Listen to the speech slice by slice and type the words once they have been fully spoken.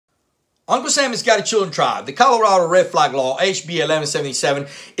Uncle Sam has got a children tribe. The Colorado Red Flag Law, HB 1177,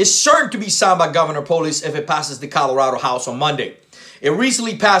 is certain to be signed by Governor Polis if it passes the Colorado House on Monday. It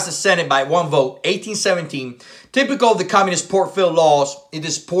recently passed the Senate by one vote, 1817. Typical of the communist Portfield laws, it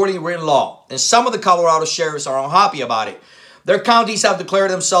is poorly written law, and some of the Colorado sheriffs are unhappy about it. Their counties have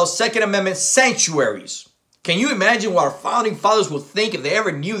declared themselves Second Amendment sanctuaries. Can you imagine what our founding fathers would think if they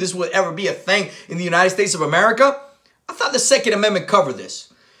ever knew this would ever be a thing in the United States of America? I thought the Second Amendment covered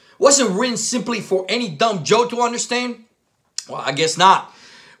this. Wasn't written simply for any dumb Joe to understand? Well, I guess not.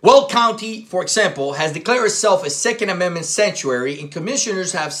 Weld County, for example, has declared itself a Second Amendment sanctuary, and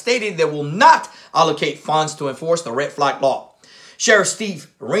commissioners have stated they will not allocate funds to enforce the Red Flag Law. Sheriff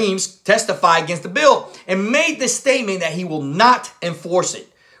Steve Reams testified against the bill and made the statement that he will not enforce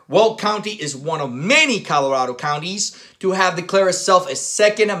it. Weld County is one of many Colorado counties to have declared itself a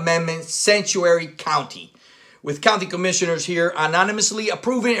Second Amendment sanctuary county, with county commissioners here anonymously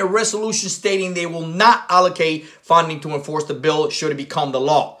approving a resolution stating they will not allocate funding to enforce the bill should it become the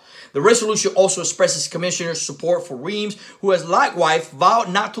law. The resolution also expresses commissioners' support for Reams, who has likewise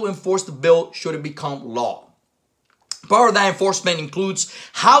vowed not to enforce the bill should it become law. Part of that enforcement includes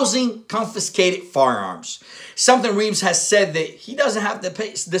housing confiscated firearms, something Reams has said that he doesn't have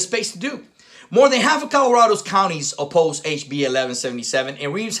the space to do. More than half of Colorado's counties oppose HB 1177,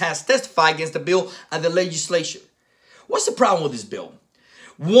 and Reams has testified against the bill at the legislature. What's the problem with this bill?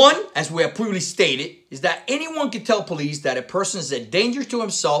 One, as we have previously stated, is that anyone can tell police that a person is a danger to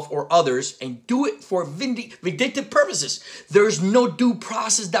himself or others and do it for vindictive purposes. There is no due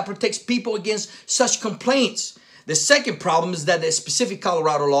process that protects people against such complaints. The second problem is that the specific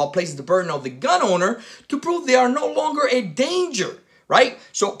Colorado law places the burden on the gun owner to prove they are no longer a danger. Right?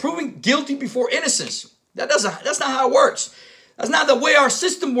 So proving guilty before innocence, that's not how it works. That's not the way our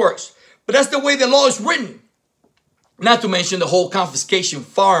system works, but that's the way the law is written. Not to mention the whole confiscation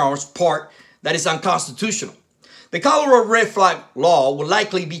firearms part that is unconstitutional. The Colorado Red Flag Law will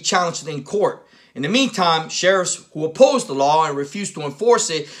likely be challenged in court. In the meantime, sheriffs who oppose the law and refuse to enforce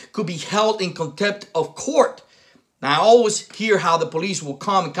it could be held in contempt of court. Now, I always hear how the police will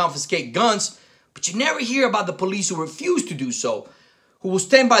come and confiscate guns, but you never hear about the police who refuse to do so, who will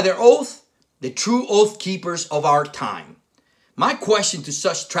stand by their oath, the true oath keepers of our time. My question to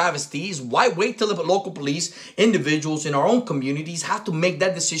such travesty is, why wait till the local police, individuals in our own communities have to make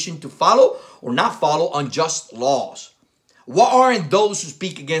that decision to follow or not follow unjust laws? Why aren't those who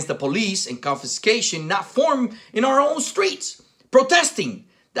speak against the police and confiscation not formed in our own streets, protesting?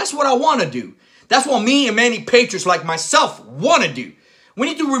 That's what I want to do. That's what me and many patriots like myself want to do. We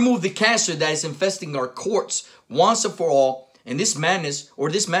need to remove the cancer that is infesting our courts once and for all, and this madness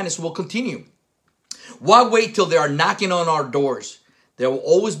will continue. Why wait till they are knocking on our doors? There will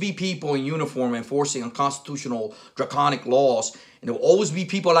always be people in uniform enforcing unconstitutional draconic laws, and there will always be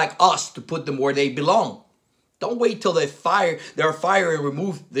people like us to put them where they belong. Don't wait till they are fired and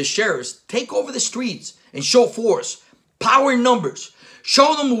remove the sheriffs. Take over the streets and show force, power in numbers.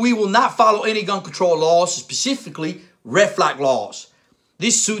 Show them we will not follow any gun control laws, specifically red flag laws.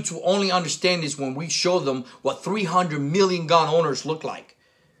 These suits will only understand this when we show them what 300 million gun owners look like.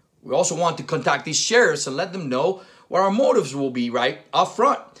 We also want to contact these sheriffs and let them know what our motives will be right up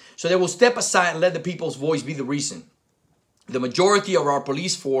front, so they will step aside and let the people's voice be the reason. The majority of our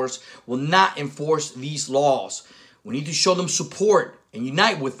police force will not enforce these laws. We need to show them support and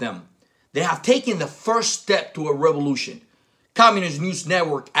unite with them. They have taken the first step to a revolution. Communist News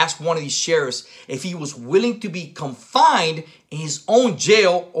Network asked one of these sheriffs if he was willing to be confined in his own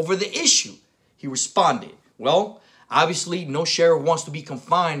jail over the issue. He responded, well, obviously no sheriff wants to be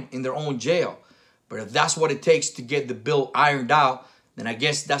confined in their own jail. But if that's what it takes to get the bill ironed out, then I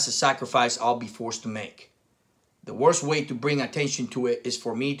guess that's a sacrifice I'll be forced to make. The worst way to bring attention to it is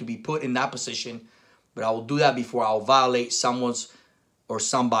for me to be put in that position, but I will do that before I'll violate someone's or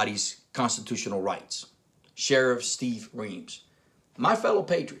somebody's constitutional rights. Sheriff Steve Reams. My fellow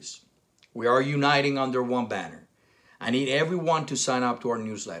patriots, we are uniting under one banner. I need everyone to sign up to our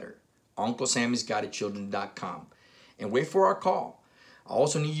newsletter, UncleSammy'sGuidedChildren.com, and wait for our call. I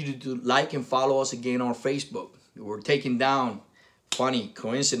also need you to like and follow us again on Facebook. We're taking down, funny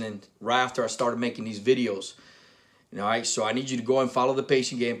coincidence, right after I started making these videos. All right, so I need you to go and follow the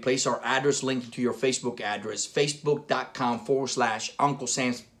page again. Place our address linked to your Facebook address,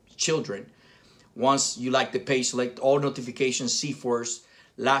 facebook.com/UncleSam'sChildren. Once you like the page, select all notifications, see first.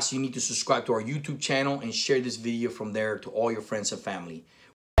 Last, you need to subscribe to our YouTube channel and share this video from there to all your friends and family.